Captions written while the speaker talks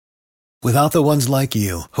Without the ones like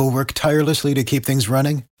you, who work tirelessly to keep things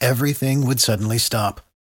running, everything would suddenly stop.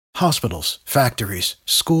 Hospitals, factories,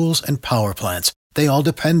 schools, and power plants, they all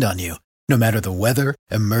depend on you. No matter the weather,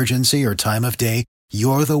 emergency, or time of day,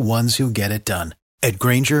 you're the ones who get it done. At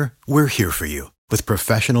Grainger, we're here for you with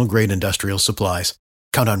professional-grade industrial supplies.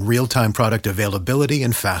 Count on real-time product availability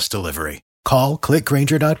and fast delivery. Call,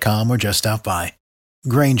 clickgrainger.com, or just stop by.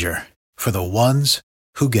 Grainger, for the ones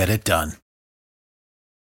who get it done.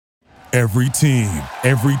 Every team,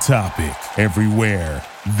 every topic, everywhere.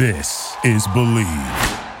 This is Believe.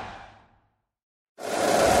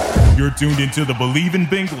 You're tuned into the Believe in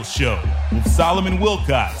Bengals show with Solomon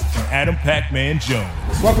Wilcots and Adam Pac-Man Jones.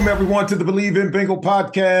 Welcome, everyone, to the Believe in Bengal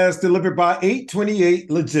podcast delivered by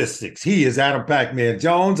 828 Logistics. He is Adam Pac-Man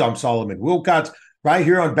Jones. I'm Solomon Wilcots, right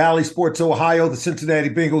here on Valley Sports Ohio. The Cincinnati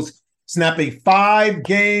Bengals snap a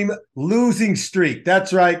 5-game losing streak.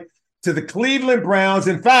 That's right, to the Cleveland Browns.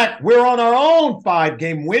 In fact, we're on our own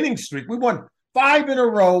 5-game winning streak. We won 5 in a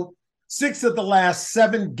row, 6 of the last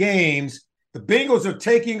 7 games. The Bengals are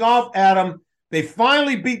taking off, Adam. They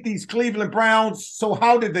finally beat these Cleveland Browns. So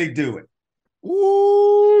how did they do it?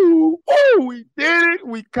 Ooh, we did it.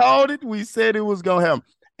 We called it. We said it was going to happen.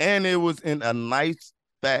 And it was in a nice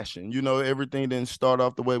fashion. You know, everything didn't start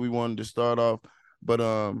off the way we wanted to start off.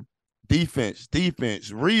 But defense.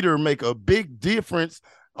 Reader make a big difference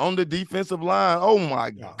on the defensive line. Oh,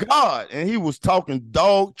 my God. And he was talking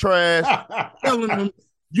dog trash, telling them,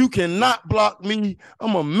 you cannot block me.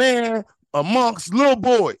 I'm a man amongst little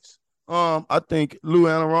boys. I think Lou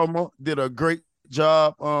Anarumo did a great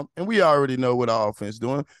job. And we already know what our offense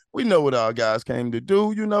doing. We know what our guys came to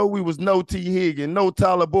do. You know, we was no T. Higgins, no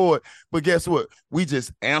Tyler Boyd. But guess what? We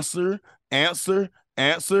just answer. And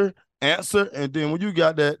then when you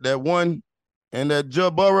got that one and that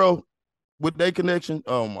Joe Burrow with their connection,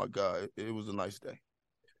 oh, my God, it was a nice day.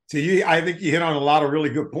 See, I think you hit on a lot of really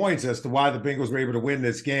good points as to why the Bengals were able to win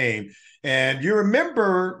this game. And you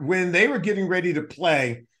remember when they were getting ready to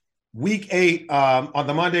play Week 8 on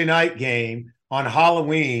the Monday night game on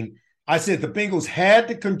Halloween, I said the Bengals had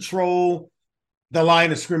to control the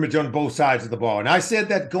line of scrimmage on both sides of the ball. And I said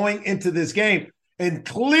that going into this game, and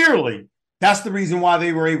clearly that's the reason why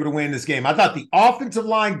they were able to win this game. I thought the offensive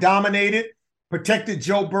line dominated, protected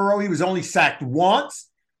Joe Burrow. He was only sacked once.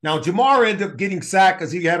 Now, Jamar ended up getting sacked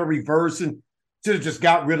because he had a reverse and should have just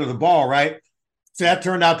got rid of the ball, right? So that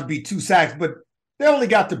turned out to be 2 sacks, but they only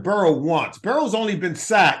got to Burrow once. Burrow's only been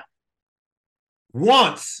sacked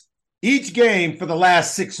once each game for the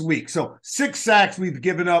last 6 weeks. So 6 sacks we've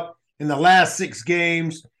given up in the last 6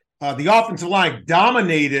 games. The offensive line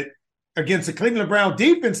dominated against the Cleveland Brown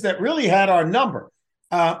defense that really had our number.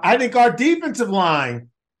 I think our defensive line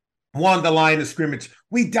won the line of scrimmage.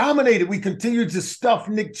 We dominated. We continued to stuff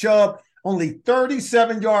Nick Chubb, only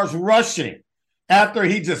 37 yards rushing after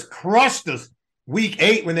he just crushed us Week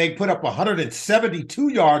 8 when they put up 172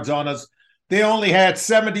 yards on us. They only had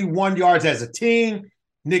 71 yards as a team.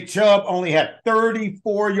 Nick Chubb only had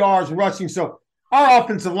 34 yards rushing. So our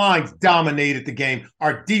offensive line dominated the game.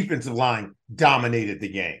 Our defensive line dominated the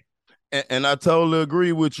game. And I totally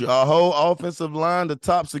agree with you. Our whole offensive line, the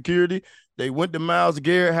top security, they went to Myles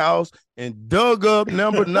Garrett's house and dug up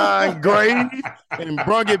number 9 grave and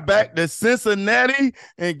brought it back to Cincinnati.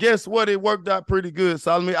 And guess what? It worked out pretty good,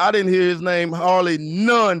 Solomon. I didn't hear his name hardly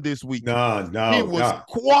none this week. No. He was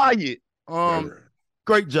quiet.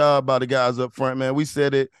 Great job by the guys up front, man. We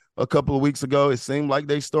said it a couple of weeks ago. It seemed like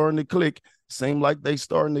they starting to click.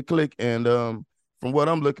 And from what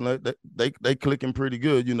I'm looking at, they clicking pretty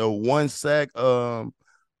good. You know, 1 sack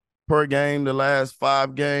per game the last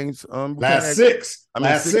 5 games. Last 6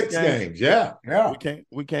 games. Yeah.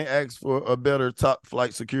 We can't ask for a better top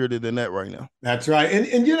flight security than that right now. That's right.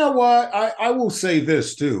 And you know what? I will say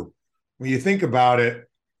this too. When you think about it,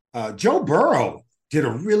 Joe Burrow did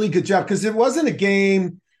a really good job because it wasn't a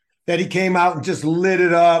game that he came out and just lit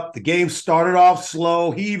it up. The game started off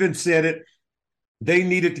slow. He even said it. They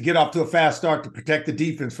needed to get off to a fast start to protect the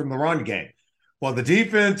defense from the run game. Well, the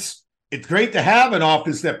defense, it's great to have an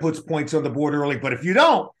offense that puts points on the board early, but if you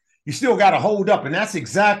don't, you still got to hold up. And that's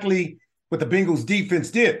exactly what the Bengals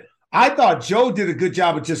defense did. I thought Joe did a good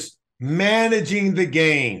job of just managing the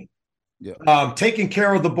game, taking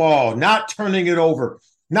care of the ball, not turning it over,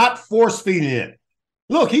 not force feeding it.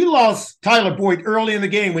 Look, he lost Tyler Boyd early in the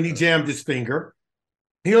game when he jammed his finger.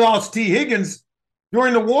 He lost T. Higgins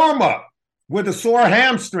during the warm-up with a sore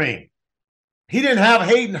hamstring. He didn't have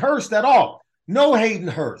Hayden Hurst at all. No Hayden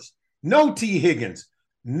Hurst, no T. Higgins,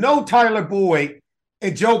 no Tyler Boyd,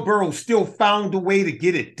 and Joe Burrow still found a way to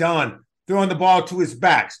get it done, throwing the ball to his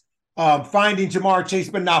backs, finding Jamar Chase,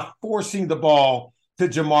 but not forcing the ball to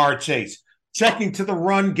Ja'Marr Chase, checking to the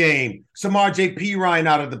run game. Samaje Perine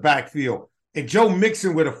out of the backfield. And Joe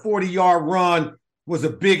Mixon with a 40-yard run was a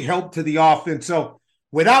big help to the offense. So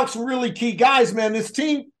without some really key guys, man, this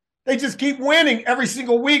team, they just keep winning every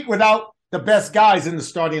single week without the best guys in the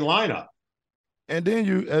starting lineup. And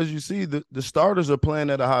then as you see, the starters are playing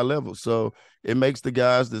at a high level. So it makes the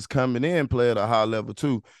guys that's coming in play at a high level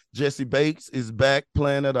too. Jesse Bates is back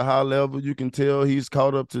playing at a high level. You can tell he's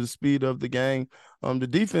caught up to the speed of the game. The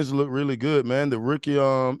defense looked really good, man. The rookie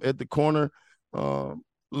at the corner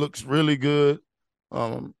looks really good.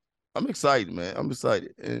 I'm excited, man. I'm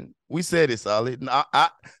excited. And we said it, Solid. And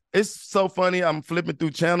it's so funny. I'm flipping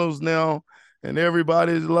through channels now, and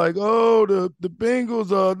everybody's like, oh, the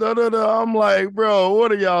Bengals are da-da-da. I'm like, bro,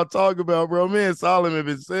 what are y'all talking about, bro? Me and Solomon have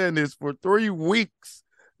been saying this for 3 weeks.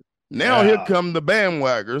 Now here come the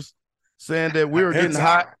bandwaggers saying that we were getting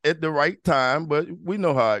hot at the right time, but we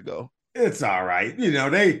know how it go. It's all right. You know,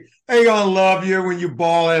 they gonna love you when you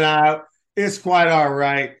ball it out. It's quite all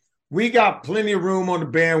right. We got plenty of room on the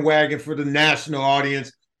bandwagon for the national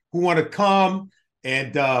audience who want to come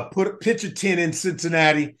and pitch a tent in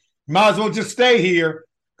Cincinnati. Might as well just stay here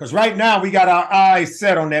because right now we got our eyes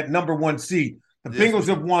set on that number 1 seed. The Bengals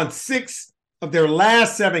have won 6 of their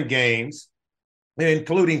last 7 games,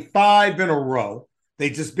 including 5 in a row.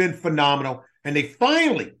 They've just been phenomenal. And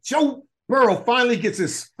Joe Burrow finally gets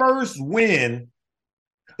his first win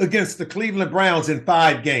against the Cleveland Browns in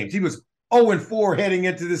 5 games. He was 0-4 heading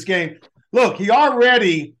into this game. Look, he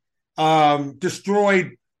already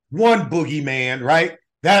destroyed one boogeyman, right?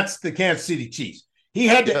 That's the Kansas City Chiefs. He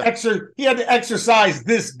had to exercise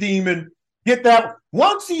this demon. Get that.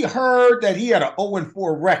 Once he heard that he had an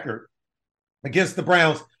 0-4 record against the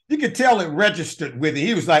Browns, you could tell it registered with him.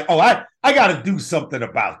 He was like, oh, I got to do something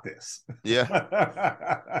about this.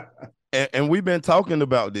 Yeah. and we've been talking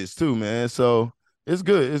about this too, man. So it's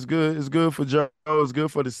good. It's good. It's good for Joe. It's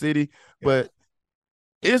good for the city. Yeah. But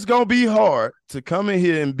it's going to be hard to come in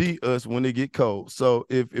here and beat us when it get cold. So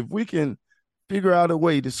if we can figure out a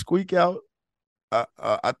way to squeak out,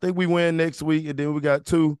 I think we win next week, and then we got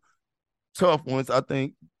 2 tough ones. I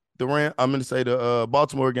think the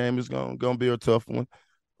Baltimore game is gonna be a tough one.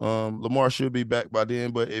 Lamar should be back by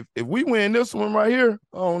then, but if we win this one right here,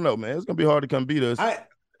 I don't know, man. It's gonna be hard to come beat us.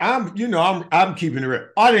 I'm keeping it real.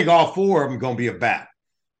 I think all 4 of them gonna be a bat.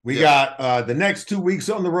 We got the next 2 weeks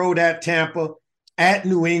on the road at Tampa, at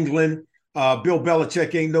New England. Bill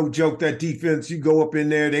Belichick ain't no joke. That defense, you go up in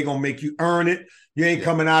there, they gonna make you earn it. You ain't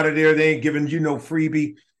coming out of there. They ain't giving you no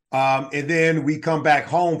freebie. And then we come back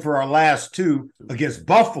home for our last 2 against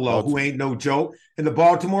Buffalo, who ain't no joke, and the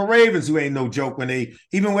Baltimore Ravens, who ain't no joke. When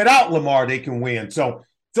even without Lamar, they can win. So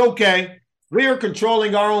it's okay. We are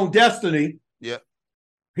controlling our own destiny. Yeah.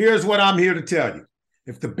 Here's what I'm here to tell you.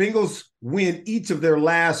 If the Bengals win each of their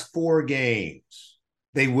last 4 games,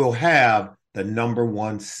 they will have the number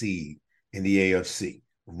 1 seed in the AFC.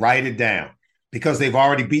 Write it down. Because they've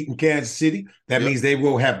already beaten Kansas City, that means they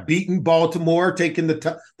will have beaten Baltimore, taken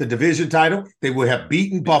the division title. They will have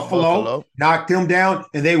beaten Buffalo, knocked them down,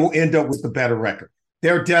 and they will end up with the better record.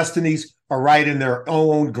 Their destinies are right in their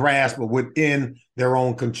own grasp, but within their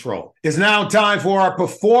own control. It's now time for our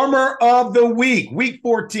Performer of the Week. Week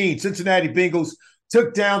 14, Cincinnati Bengals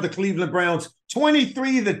took down the Cleveland Browns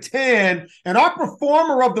 23-10. And our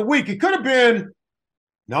Performer of the Week, it could have been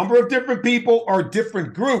a number of different people or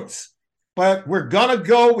different groups, but we're going to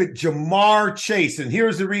go with Ja'Marr Chase, and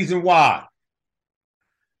here's the reason why.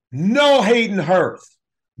 No Hayden Hurst,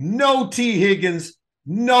 no T. Higgins,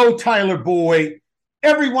 no Tyler Boyd.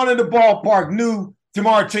 Everyone in the ballpark knew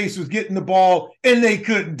Ja'Marr Chase was getting the ball, and they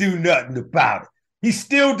couldn't do nothing about it. He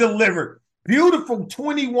still delivered. Beautiful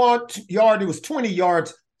 21-yard, it was 20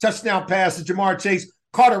 yards, touchdown pass to Ja'Marr Chase.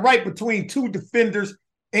 Caught it right between 2 defenders,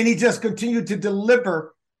 and he just continued to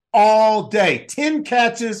deliver all day. 10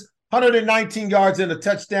 catches, 119 yards and a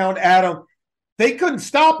touchdown, Adam. They couldn't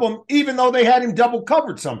stop him, even though they had him double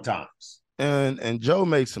covered sometimes. And Joe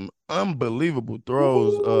made some unbelievable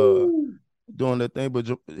throws doing that thing, but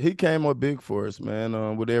he came up big for us,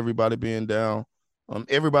 man, with everybody being down.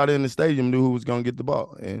 Everybody in the stadium knew who was going to get the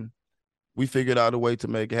ball, and we figured out a way to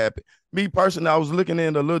make it happen. Me personally, I was looking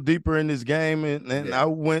in a little deeper in this game, and I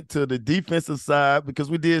went to the defensive side because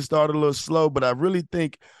we did start a little slow, but I really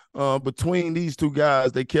think between these 2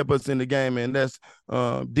 guys, they kept us in the game, and that's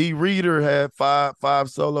D. Reader had five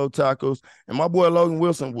solo tackles, and my boy Logan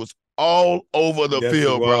Wilson was all over the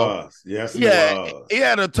field, bro. Yes, he was. He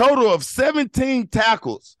had a total of 17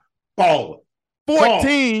 tackles, balling,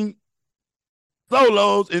 14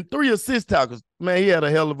 solos, and 3 assist tackles. Man, he had a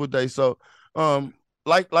hell of a day. So,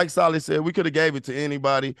 like Solly said, we could have gave it to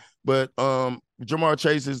anybody, but Ja'Marr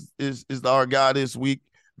Chase is our guy this week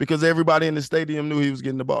because everybody in the stadium knew he was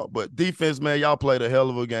getting the ball. But defense, man, y'all played a hell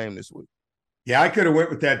of a game this week. Yeah, I could have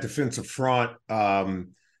went with that defensive front.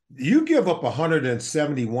 You give up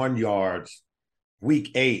 171 yards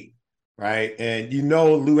week 8, right? And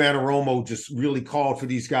Lou Anarumo just really called for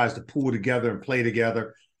these guys to pull together and play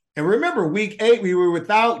together. And remember, week 8, we were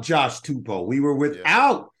without Josh Tupou. We were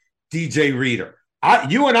without DJ Reader.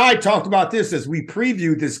 You and I talked about this as we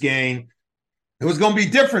previewed this game. It was going to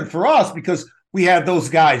be different for us because we had those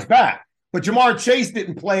guys back. But Ja'Marr Chase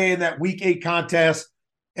didn't play in that week 8 contest.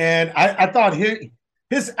 And I thought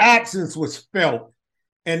his absence was felt.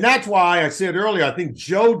 And that's why I said earlier, I think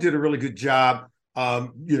Joe did a really good job.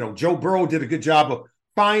 Joe Burrow did a good job of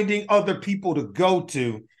finding other people to go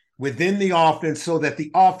to within the offense so that the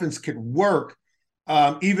offense could work,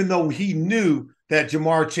 even though he knew that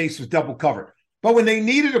Ja'Marr Chase was double covered. But when they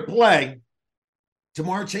needed a play,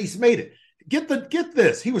 Ja'Marr Chase made it. Get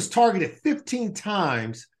this. He was targeted 15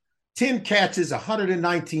 times, 10 catches,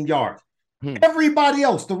 119 yards. Everybody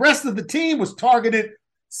else, the rest of the team was targeted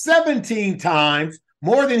 17 times,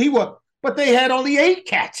 more than he was, but they had only 8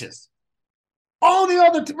 catches. All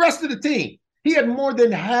the rest of the team, he had more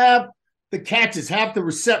than half the catches, half the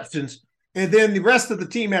receptions, and then the rest of the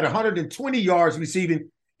team had 120 yards receiving.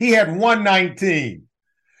 He had 119.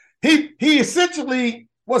 He essentially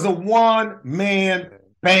was a one-man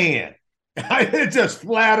band. It just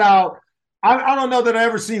flat out. I don't know that I've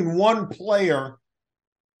ever seen one player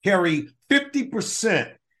carry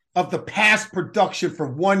 50% of the pass production for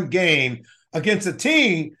one game against a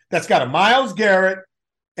team that's got a Myles Garrett,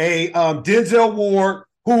 a Denzel Ward,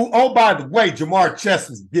 who, oh, by the way, Ja'Marr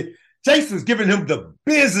Chase was giving him the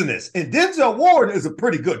business. And Denzel Ward is a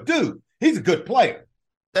pretty good dude. He's a good player.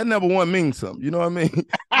 That number one means something. You know what I mean?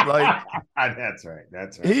 Like That's right.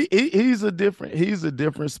 He's a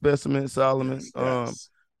different specimen, Solomon. Yes.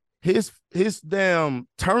 His damn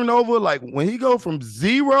turnover, like when he go from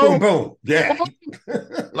 0, boom, yeah,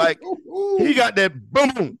 like he got that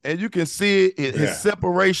boom, and you can see it, his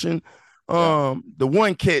separation. The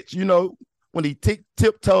one catch, when he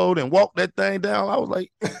tiptoed and walked that thing down, I was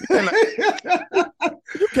like,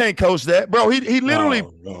 you can't coach that, bro. He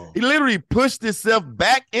literally pushed himself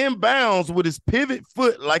back in bounds with his pivot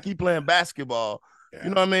foot, like he playing basketball. Yeah. You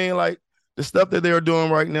know what I mean? Like the stuff that they're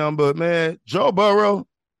doing right now. But man, Joe Burrow.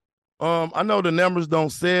 I know the numbers don't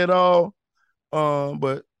say it all,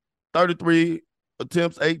 but 33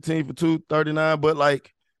 attempts, 18 for 239, but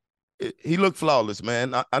like he looked flawless,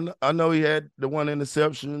 man. I know he had the one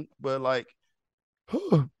interception, but like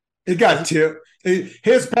it got tipped.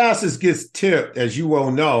 His passes gets tipped, as you well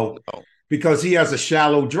know, because he has a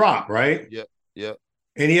shallow drop, right? Yep.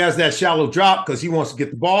 And he has that shallow drop because he wants to get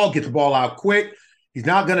the ball out quick. He's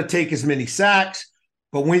not going to take as many sacks,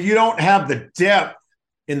 but when you don't have the depth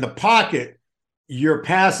in the pocket, your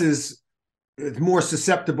passes is more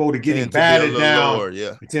susceptible to getting batted down. Lower,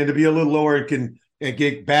 yeah. It tend to be a little lower and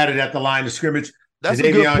get batted at the line of scrimmage. That's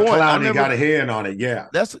a good point. Clowney got a hand on it. Yeah,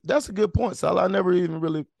 that's a good point, Sal. I never even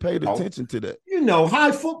really paid attention to that.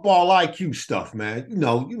 High football IQ stuff, man. You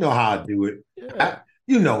know how I do it. Yeah.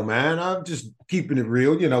 Man. I'm just keeping it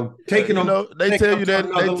real. Taking them. They tell you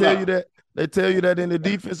that. They tell you that in the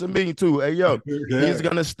defensive meeting too. Hey, he's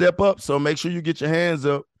gonna step up. So make sure you get your hands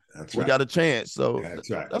up. That's we right. got a chance. So that's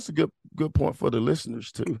right. That's a good point for the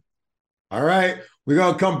listeners too. All right, we're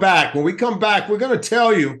gonna come back. When we come back, we're gonna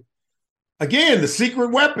tell you again the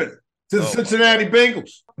secret weapon to the Cincinnati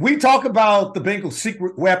Bengals. We talk about the Bengals'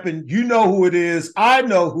 secret weapon. You know who it is. I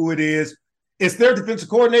know who it is. It's their defensive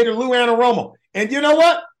coordinator, Lou Anarumo. And you know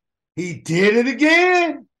what? He did it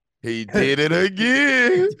again. He did it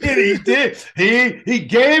again. He did. He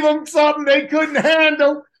gave them something they couldn't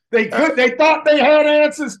handle. They thought they had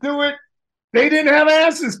answers to it. They didn't have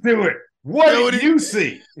answers to it. What did you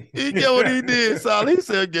see? He get what he did, Sal. He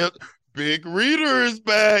said, Big Reader is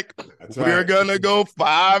back. We're gonna go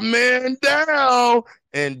 5-man down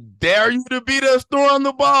and dare you to beat us throwing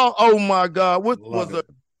the ball. Oh my God. What was a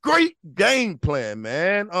great game plan,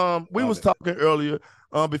 man. We was talking earlier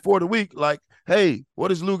before the week, like, hey,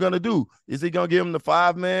 what is Lou going to do? Is he going to give him the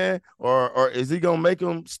 5-man or is he going to make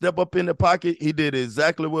him step up in the pocket? He did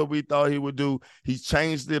exactly what we thought he would do. He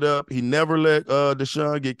changed it up. He never let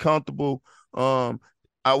Deshaun get comfortable.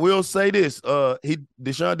 I will say this.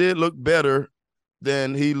 Deshaun did look better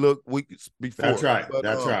than he looked weeks before. That's right. But,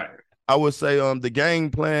 That's right. I would say the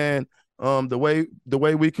game plan, the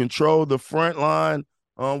way we control the front line,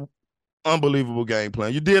 unbelievable game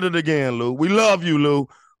plan. You did it again, Lou. We love you, Lou.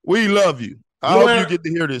 We love you. I hope you get to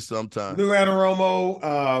hear this sometime. Lou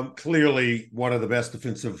Anarumo, clearly one of the best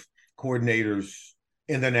defensive coordinators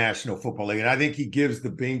in the National Football League. And I think he gives the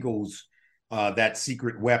Bengals that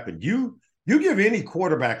secret weapon. You give any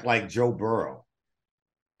quarterback like Joe Burrow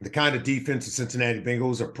the kind of defense the Cincinnati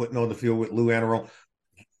Bengals are putting on the field with Lou Anarumo,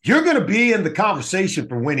 you're going to be in the conversation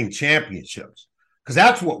for winning championships, because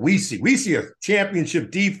that's what we see. We see a championship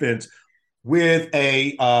defense with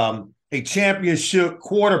a championship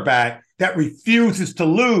quarterback that refuses to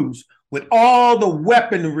lose, with all the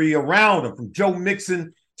weaponry around him, from Joe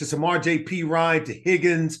Mixon to Samar J.P. Ryan to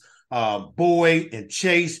Higgins, Boyd and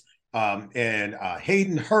Chase, and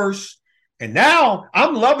Hayden Hurst. And now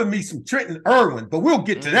I'm loving me some Trenton Irwin, but we'll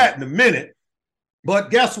get to that in a minute. But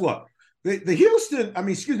guess what?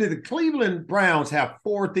 The Cleveland Browns have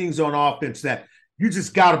 4 things on offense that you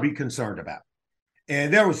just got to be concerned about.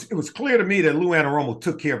 And it was clear to me that Lou Anarumo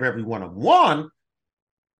took care of every one of them. One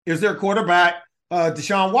is their quarterback,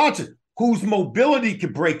 Deshaun Watson, whose mobility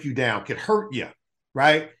could break you down, could hurt you,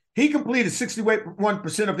 right? He completed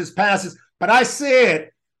 61% of his passes, but I said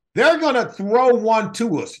they're going to throw one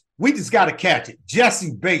to us. We just got to catch it.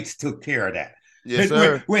 Jesse Bates took care of that. Yes,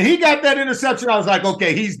 sir. When he got that interception, I was like,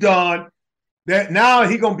 okay, he's done. That now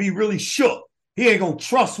he's going to be really shook. He ain't going to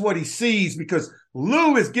trust what he sees, because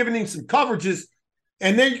Lou is giving him some coverages.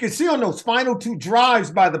 And then you can see on those final 2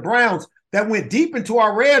 drives by the Browns that went deep into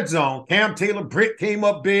our red zone, Cam Taylor-Britt came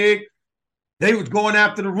up big. They was going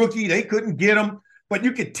after the rookie. They couldn't get him. But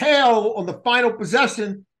you could tell on the final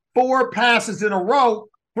possession, 4 passes in a row,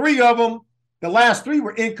 3 of them, the last 3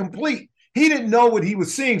 were incomplete. He didn't know what he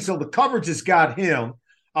was seeing, so the coverages got him.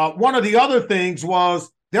 One of the other things was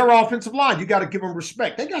their offensive line. You got to give them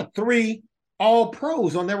respect. They got 3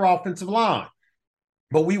 all-pros on their offensive line.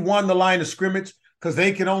 But we won the line of scrimmage because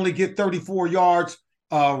they could only get 34 yards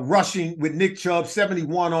rushing with Nick Chubb,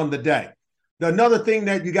 71 on the day. Another thing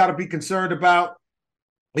that you got to be concerned about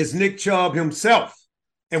is Nick Chubb himself,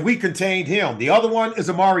 and we contained him. The other one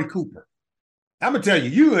is Amari Cooper. I'm going to tell you,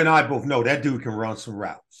 you and I both know that dude can run some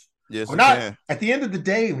routes. Yes, he can. At the end of the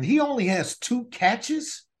day, when he only has 2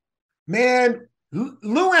 catches, man,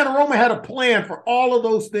 Lou Anarumo had a plan for all of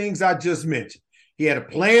those things I just mentioned. He had a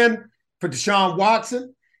plan for Deshaun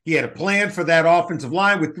Watson. He had a plan for that offensive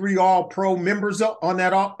line with 3 all-pro members on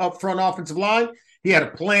that up-front offensive line. He had a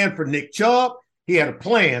plan for Nick Chubb. He had a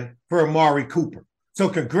plan for Amari Cooper. So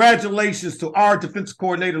congratulations to our defensive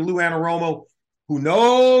coordinator, Lou Anarumo, who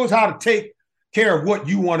knows how to take care of what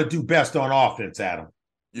you want to do best on offense, Adam.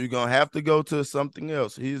 You're going to have to go to something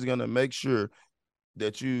else. He's going to make sure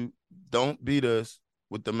that you don't beat us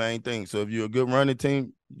with the main thing. So if you're a good running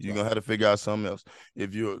team, you're going to have to figure out something else.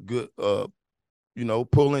 If you're a good,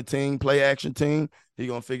 pulling team, play action team, he's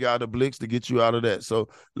going to figure out a blitz to get you out of that. So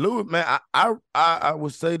Lou, man, I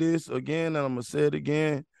would say this again, and I'm going to say it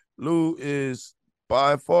again. Lou is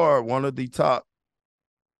by far one of the top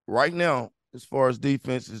right now as far as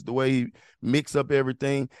defense, is the way he mix up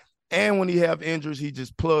everything. And when he have injuries, he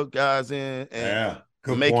just plug guys in and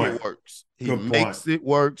make it works. He makes it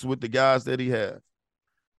works with the guys that he has.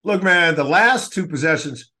 Look, man, the last 2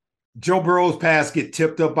 possessions, Joe Burrow's pass get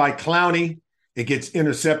tipped up by Clowney. It gets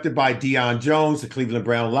intercepted by Deion Jones, the Cleveland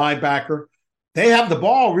Brown linebacker. They have the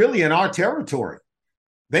ball really in our territory.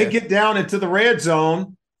 They get down into the red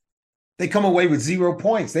zone. They come away with 0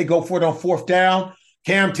 points. They go for it on 4th down.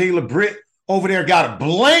 Cam Taylor-Britt over there got a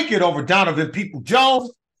blanket over Donovan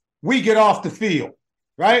Peoples-Jones. We get off the field,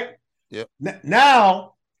 right? Yep.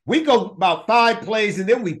 Now we go about 5 plays and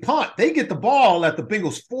then we punt. They get the ball at the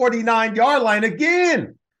Bengals 49-yard line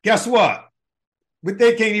again. Guess what? But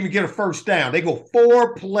they can't even get a first down. They go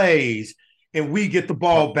 4 plays and we get the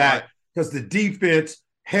ball back because the defense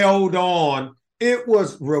held on. It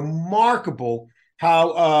was remarkable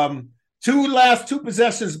how last two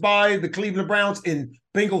possessions by the Cleveland Browns in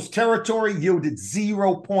Bengals territory yielded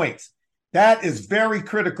 0 points. That is very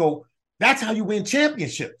critical. That's how you win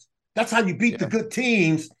championships. That's how you beat the good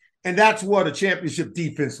teams, and that's what a championship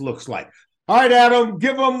defense looks like. All right, Adam,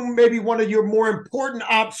 give them maybe one of your more important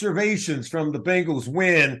observations from the Bengals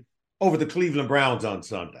win over the Cleveland Browns on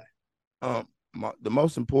Sunday. The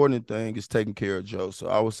most important thing is taking care of Joe. So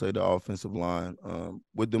I would say the offensive line.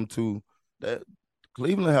 With them two, that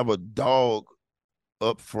Cleveland have a dog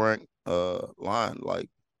up front line. Like,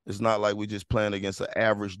 it's not like we just playing against an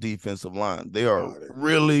average defensive line. They are a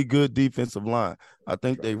really good defensive line. I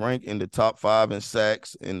think they rank in the top 5 in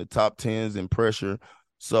sacks, in the top 10s in pressure.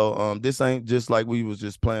 So this ain't just like we was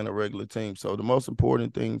just playing a regular team. So the most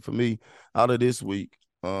important thing for me out of this week,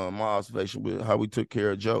 my observation with how we took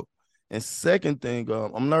care of Joe. And second thing,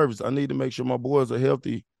 I'm nervous. I need to make sure my boys are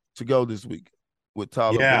healthy to go this week with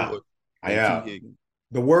Tyler Boyd and T. Higgins.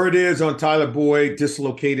 The word is on Tyler Boyd,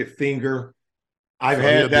 dislocated finger. I've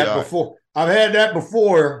had that before. I've had that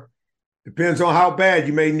before. Depends on how bad.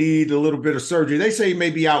 You may need a little bit of surgery. They say you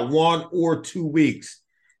may be out 1 or 2 weeks,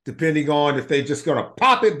 depending on if they're just going to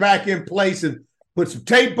pop it back in place and put some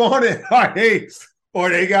tape on it, or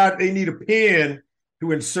they need a pin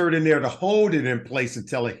to insert in there to hold it in place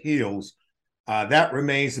until it heals. That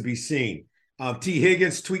remains to be seen. T.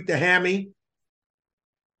 Higgins tweaked the hammy.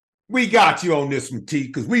 We got you on this one, T,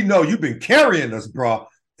 because we know you've been carrying us, bro.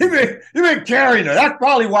 You've been carrying us. That's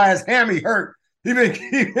probably why his hammy hurt. He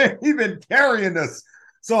been carrying us.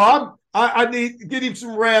 So I need to get him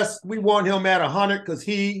some rest. We want him at 100 because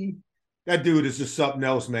that dude is just something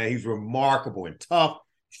else, man. He's remarkable and tough,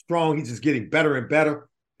 strong. He's just getting better and better.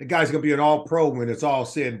 The guy's going to be an all-pro when it's all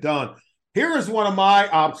said and done. Here is one of my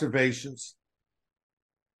observations.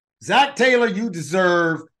 Zac Taylor, you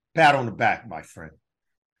deserve a pat on the back, my friend.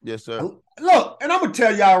 Yes, sir. Look, and I'm going to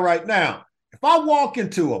tell y'all right now, if I walk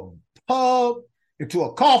into a pub, into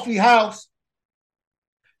a coffee house,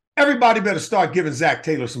 everybody better start giving Zac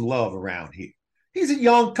Taylor some love around here. He's a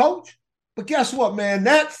young coach, but guess what, man?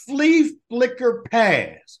 That flea flicker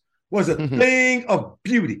pass was a thing of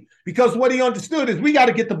beauty because what he understood is we got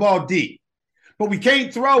to get the ball deep, but we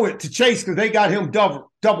can't throw it to Chase because they got him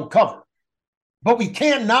double covered. But we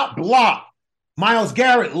cannot block Myles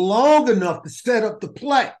Garrett long enough to set up the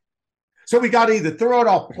play. So we got to either throw it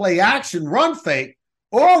off play action, run fake,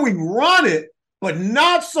 or we run it, but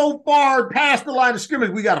not so far past the line of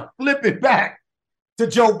scrimmage. We got to flip it back to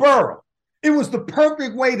Joe Burrow. It was the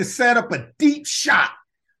perfect way to set up a deep shot,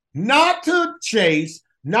 not to Chase,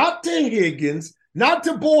 not to Higgins, not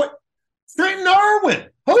to Trenton Irwin.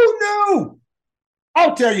 Who knew?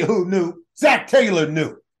 I'll tell you who knew. Zac Taylor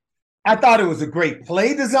knew. I thought it was a great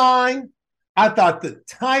play design. I thought the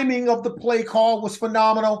timing of the play call was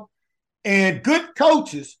phenomenal. And good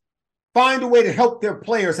coaches find a way to help their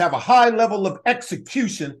players have a high level of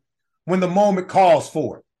execution when the moment calls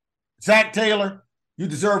for it. Zac Taylor, you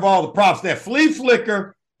deserve all the props. That flea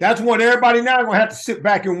flicker, that's one everybody now going to have to sit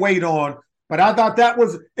back and wait on. But I thought it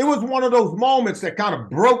was one of those moments that kind of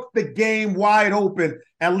broke the game wide open,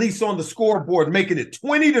 at least on the scoreboard, making it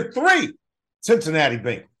 20-3 Cincinnati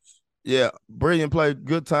Bengals. Yeah, brilliant play,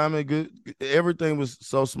 good timing, good. Everything was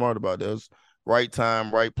so smart about that. It was right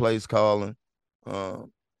time, right place calling.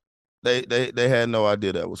 They had no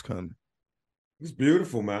idea that was coming. It's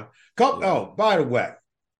beautiful, man. Oh, by the way,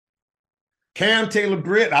 Cam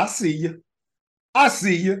Taylor-Britt, I see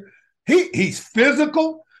you. He's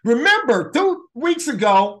physical. Remember, 2 weeks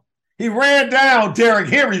ago, he ran down Derrick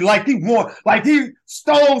Henry like he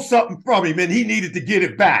stole something from him and he needed to get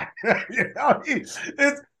it back.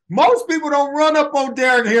 Most people don't run up on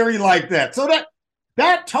Derrick Henry like that. So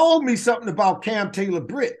that told me something about Cam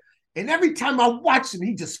Taylor-Britt. And every time I watch him,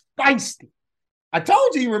 he just feisty. I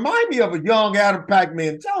told you he remind me of a young Adam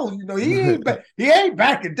Pac-Man Jones. You know, he ain't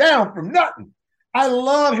backing down from nothing. I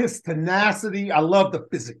love his tenacity. I love the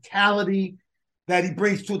physicality that he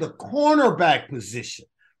brings to the cornerback position.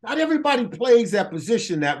 Not everybody plays that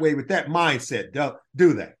position that way with that mindset,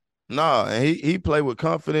 do they? No, and he played with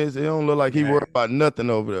confidence. It don't look like he worried about nothing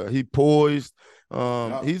over there. He poised.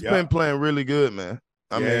 He's been playing really good, man.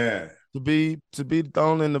 I mean, to be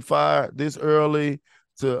thrown in the fire this early,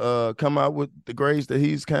 to come out with the grades that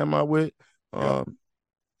he's come out with.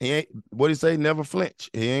 He ain't, what he say, never flinch.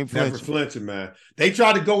 He ain't flinching. Never flinching, man. They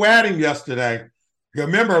tried to go at him yesterday.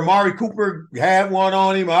 Remember, Amari Cooper had one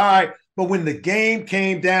on him. All right. But when the game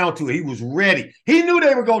came down to it, he was ready. He knew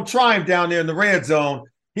they were going to try him down there in the red zone.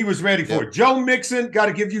 He was ready for it. Joe Mixon, got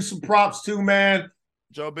to give you some props too, man.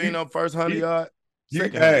 Joe Bino, first 100 yard.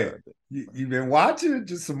 You've been watching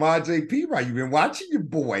just Samaj P. Right? You've been watching your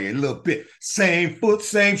boy a little bit. Same foot,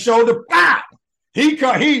 same shoulder. Pop! He's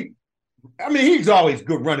always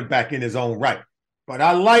good running back in his own right. But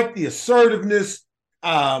I like the assertiveness.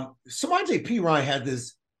 Samaj P. Ryan had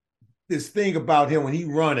this thing about him when he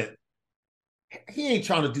run it. He ain't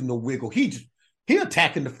trying to do no wiggle. He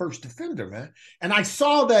attacking the first defender, man. And I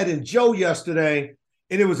saw that in Joe yesterday,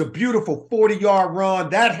 and it was a beautiful 40-yard run.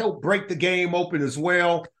 That helped break the game open as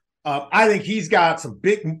well. I think he's got some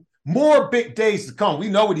more big days to come. We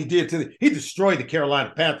know what he did he destroyed the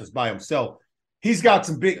Carolina Panthers by himself. He's got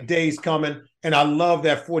some big days coming, and I love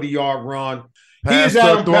that 40-yard run. He is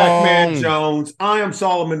Adam Pac-Man Jones. I am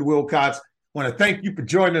Solomon Wilcots. I want to thank you for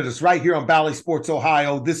joining us right here on Bally Sports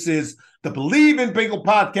Ohio. This is the Believe in Bengal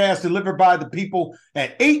podcast delivered by the people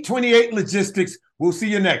at 828 Logistics. We'll see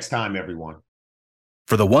you next time, everyone.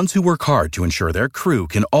 For the ones who work hard to ensure their crew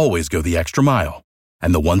can always go the extra mile,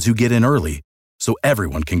 and the ones who get in early so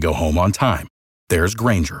everyone can go home on time, there's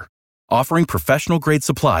Grainger, offering professional-grade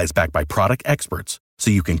supplies backed by product experts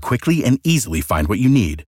so you can quickly and easily find what you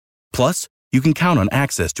need. Plus, you can count on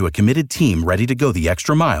access to a committed team ready to go the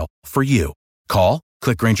extra mile for you. Call,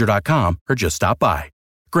 click Grainger.com, or just stop by.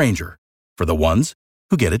 Grainger, for the ones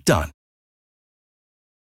who get it done.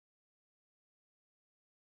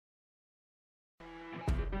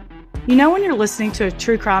 You know when you're listening to a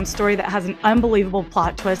true crime story that has an unbelievable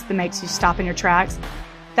plot twist that makes you stop in your tracks?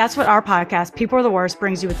 That's what our podcast, People Are the Worst,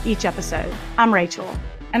 brings you with each episode. I'm Rachel.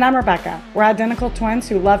 And I'm Rebecca. We're identical twins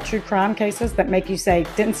who love true crime cases that make you say,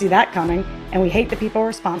 didn't see that coming, and we hate the people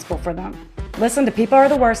responsible for them. Listen to People Are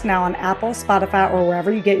the Worst now on Apple, Spotify, or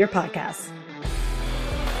wherever you get your podcasts.